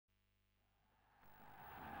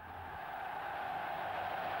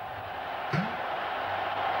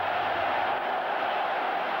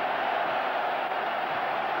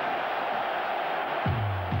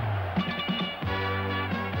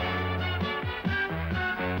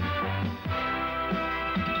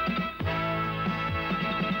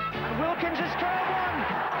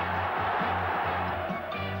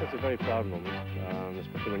very proud moment,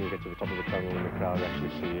 especially when you get to the top of the tunnel and the crowd actually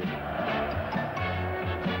see you.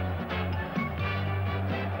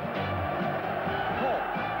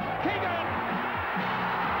 Keegan!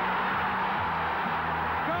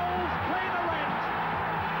 Goals clean the rent,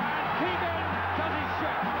 and Keegan does his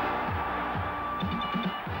share.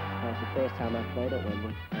 It's the first time I've played at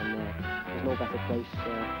Wembley, and there's no better place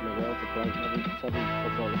in the world to play. Every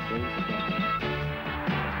footballer dreams to play.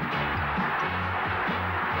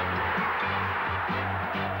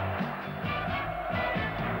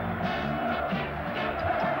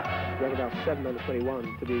 Record of 7 under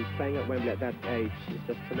 21, to be playing at Wembley at that age is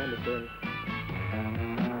just tremendous, really.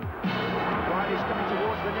 Riley's coming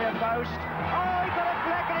towards the near post. Oh, he got a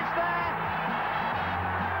fleck and it's there!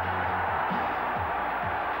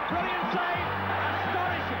 Brilliant save,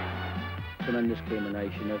 astonishing! Tremendous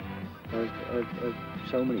culmination of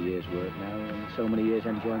so many years' work now and so many years'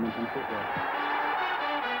 enjoyment in football.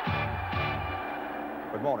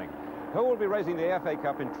 Good morning. Who will be raising the FA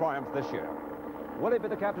Cup in triumph this year? Will it be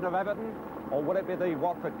the captain of Everton, or will it be the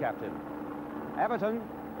Watford captain? Everton,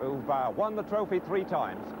 who've won the trophy 3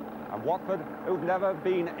 times, and Watford, who've never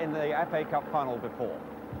been in the FA Cup final before.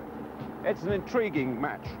 It's an intriguing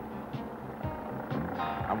match.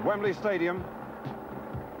 And Wembley Stadium,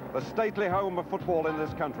 the stately home of football in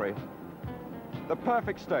this country, the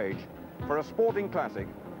perfect stage for a sporting classic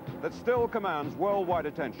that still commands worldwide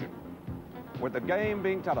attention, with the game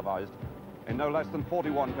being televised in no less than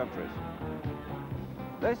 41 countries.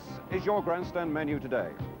 This is your Grandstand menu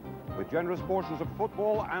today, with generous portions of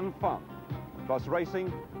football and fun, plus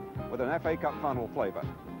racing with an FA Cup final flavour.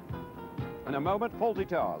 In a moment, Faulty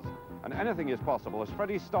Towers, and anything is possible as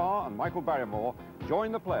Freddie Starr and Michael Barrymore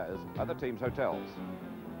join the players at the team's hotels.